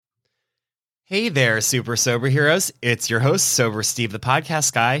Hey there, super sober heroes. It's your host, Sober Steve, the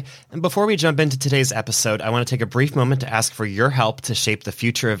podcast guy. And before we jump into today's episode, I want to take a brief moment to ask for your help to shape the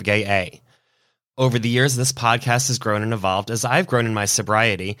future of Gay A. Over the years, this podcast has grown and evolved as I've grown in my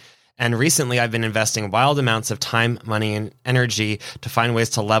sobriety. And recently, I've been investing wild amounts of time, money, and energy to find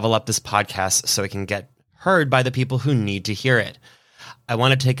ways to level up this podcast so it can get heard by the people who need to hear it. I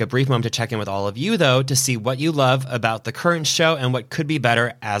want to take a brief moment to check in with all of you, though, to see what you love about the current show and what could be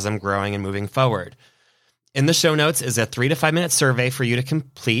better as I'm growing and moving forward. In the show notes is a 3 to 5 minute survey for you to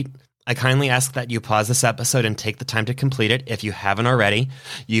complete. I kindly ask that you pause this episode and take the time to complete it if you haven't already.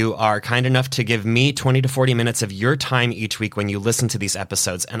 You are kind enough to give me 20 to 40 minutes of your time each week when you listen to these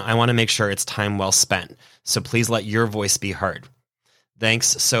episodes, and I want to make sure it's time well spent. So please let your voice be heard.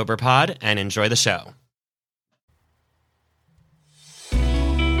 Thanks, SoberPod, and enjoy the show.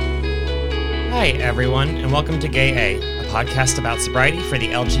 Hi, everyone, and welcome to Gay A podcast about sobriety for the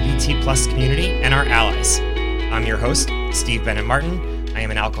LGBT plus community and our allies. I'm your host, Steve Bennett Martin. I am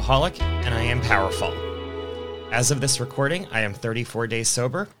an alcoholic, and I am powerful. As of this recording, I am 34 days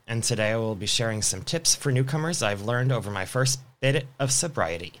sober, and today I will be sharing some tips for newcomers I've learned over my first bit of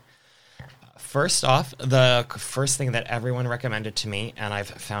sobriety. First off, the first thing that everyone recommended to me, and I've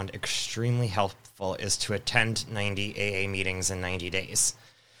found extremely helpful, is to attend 90 AA meetings in 90 days.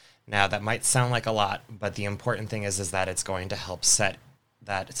 Now, that might sound like a lot, but the important thing is that it's going to help set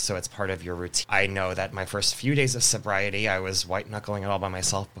that so it's part of your routine. I know that my first few days of sobriety, I was white-knuckling it all by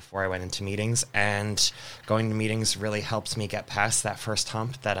myself before I went into meetings, and going to meetings really helped me get past that first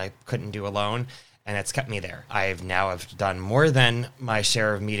hump that I couldn't do alone, and it's kept me there. I've done more than my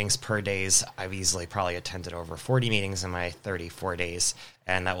share of meetings per days. I've easily probably attended over 40 meetings in my 34 days,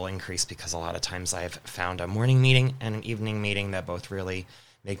 and that will increase because a lot of times I've found a morning meeting and an evening meeting that both really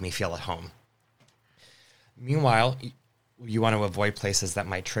make me feel at home. Meanwhile, you want to avoid places that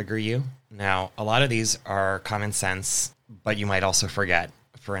might trigger you. Now, a lot of these are common sense, but you might also forget.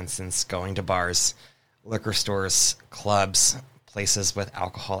 For instance, going to bars, liquor stores, clubs, places with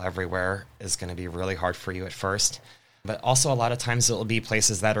alcohol everywhere is going to be really hard for you at first. But also a lot of times it will be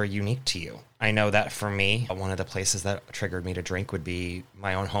places that are unique to you. I know that for me, one of the places that triggered me to drink would be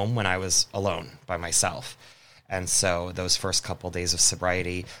my own home when I was alone by myself. And so those first couple days of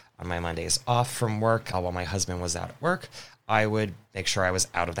sobriety, on my Mondays off from work, while my husband was out at work, I would make sure I was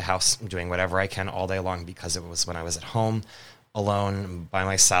out of the house doing whatever I can all day long, because it was when I was at home, alone, by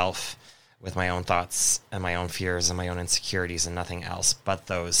myself, with my own thoughts and my own fears and my own insecurities and nothing else but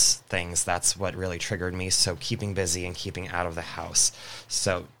those things. That's what really triggered me. So keeping busy and keeping out of the house.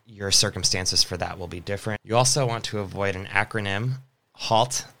 So your circumstances for that will be different. You also want to avoid an acronym,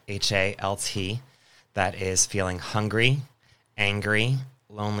 HALT, H-A-L-T, that is feeling hungry, angry,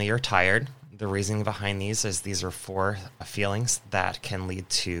 lonely, or tired. The reasoning behind these is these are 4 feelings that can lead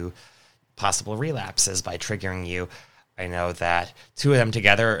to possible relapses by triggering you. I know that 2 of them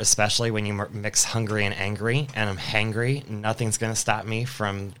together, especially when you mix hungry and angry, and I'm hangry, nothing's going to stop me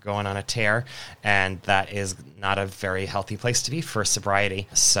from going on a tear, and that is not a very healthy place to be for sobriety.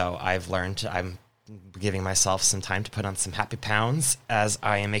 So I've learned I'm giving myself some time to put on some happy pounds as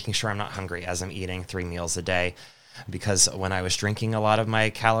I am making sure I'm not hungry as I'm eating 3 meals a day. Because when I was drinking, a lot of my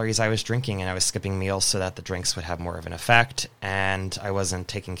calories I was drinking, and I was skipping meals so that the drinks would have more of an effect, and I wasn't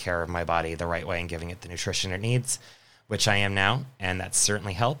taking care of my body the right way and giving it the nutrition it needs, which I am now, and that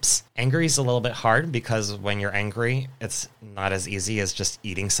certainly helps. Angry is a little bit hard because when you're angry, it's not as easy as just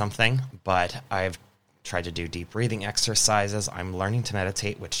eating something, but I've tried to do deep breathing exercises. I'm learning to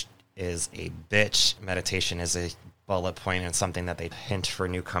meditate, which is a bitch. Meditation is a bullet point and something that they hint for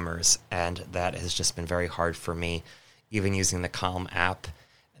newcomers, and that has just been very hard for me. Even using the Calm app,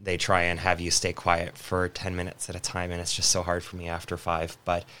 they try and have you stay quiet for 10 minutes at a time, and it's just so hard for me after 5,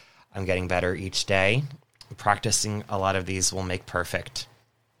 but I'm getting better each day. Practicing a lot of these will make perfect.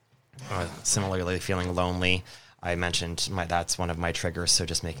 Similarly, feeling lonely, I mentioned that's one of my triggers, so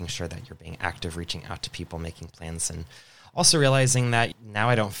just making sure that you're being active, reaching out to people, making plans, and also realizing that now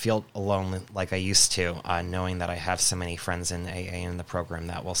I don't feel alone like I used to, knowing that I have so many friends in AA in the program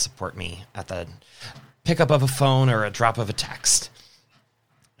that will support me at the pickup of a phone or a drop of a text.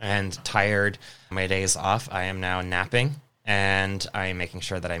 And tired, my days off, I am now napping, and I am making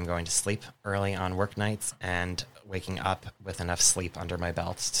sure that I'm going to sleep early on work nights and waking up with enough sleep under my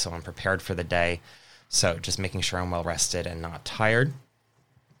belt so I'm prepared for the day. So just making sure I'm well rested and not tired.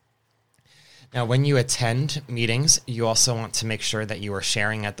 Now, when you attend meetings, you also want to make sure that you are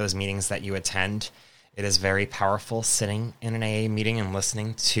sharing at those meetings that you attend. It is very powerful sitting in an AA meeting and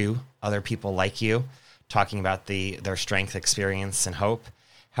listening to other people like you, talking about their strength, experience, and hope.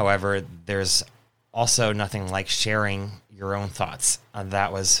 However, there's also nothing like sharing your own thoughts.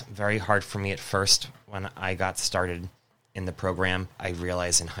 That was very hard for me at first when I got started in the program. I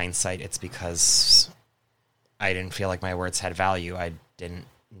realized in hindsight it's because I didn't feel like my words had value. I didn't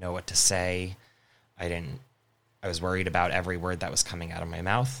know what to say. I was worried about every word that was coming out of my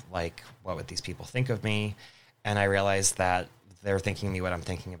mouth. Like, what would these people think of me? And I realized that they're thinking me what I'm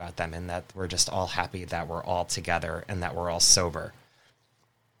thinking about them, and that we're just all happy that we're all together and that we're all sober.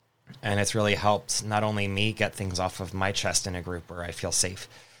 And it's really helped not only me get things off of my chest in a group where I feel safe,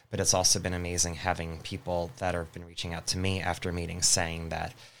 but it's also been amazing having people that have been reaching out to me after meetings saying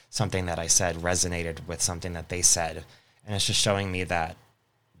that something that I said resonated with something that they said. And it's just showing me that,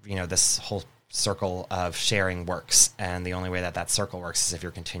 this whole circle of sharing works. And the only way that circle works is if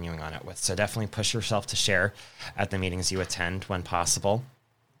you're continuing on it with. So definitely push yourself to share at the meetings you attend when possible.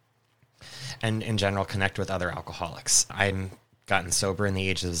 And in general, connect with other alcoholics. I'm gotten sober in the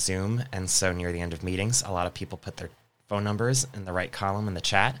age of Zoom, and so near the end of meetings, a lot of people put their phone numbers in the right column in the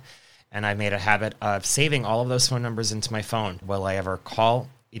chat, and I made a habit of saving all of those phone numbers into my phone. Will I ever call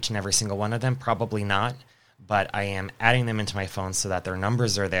each and every single one of them? Probably not, but I am adding them into my phone so that their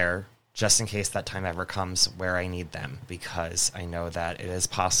numbers are there just in case that time ever comes where I need them, because I know that it is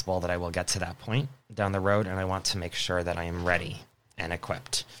possible that I will get to that point down the road, and I want to make sure that I am ready and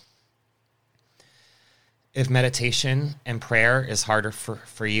equipped. If meditation and prayer is harder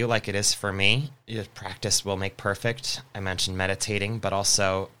for you like it is for me, practice will make perfect. I mentioned meditating, but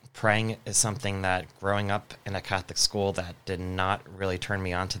also praying is something that growing up in a Catholic school that did not really turn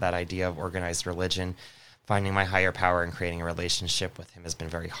me on to that idea of organized religion. Finding my higher power and creating a relationship with him has been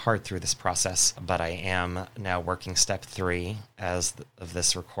very hard through this process, but I am now working step 3 of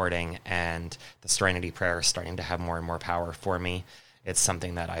this recording, and the Serenity Prayer is starting to have more and more power for me. It's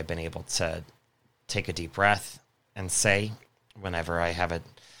something that I've been able to take a deep breath and say whenever I have an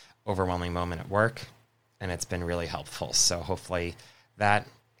overwhelming moment at work, and it's been really helpful. So hopefully that,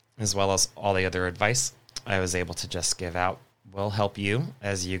 as well as all the other advice I was able to just give out, will help you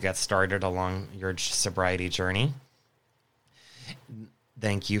as you get started along your sobriety journey.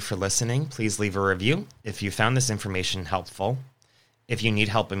 Thank you for listening. Please leave a review if you found this information helpful. If you need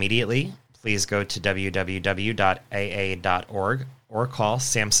help immediately, please go to www.aa.org or call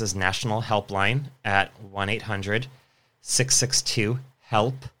SAMHSA's National Helpline at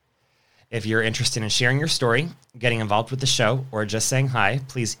 1-800-662-HELP. If you're interested in sharing your story, getting involved with the show, or just saying hi,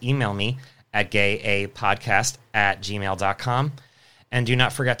 please email me at gayapodcast@gmail.com. And do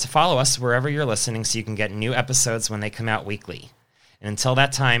not forget to follow us wherever you're listening so you can get new episodes when they come out weekly. And until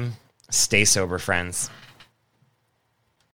that time, stay sober, friends.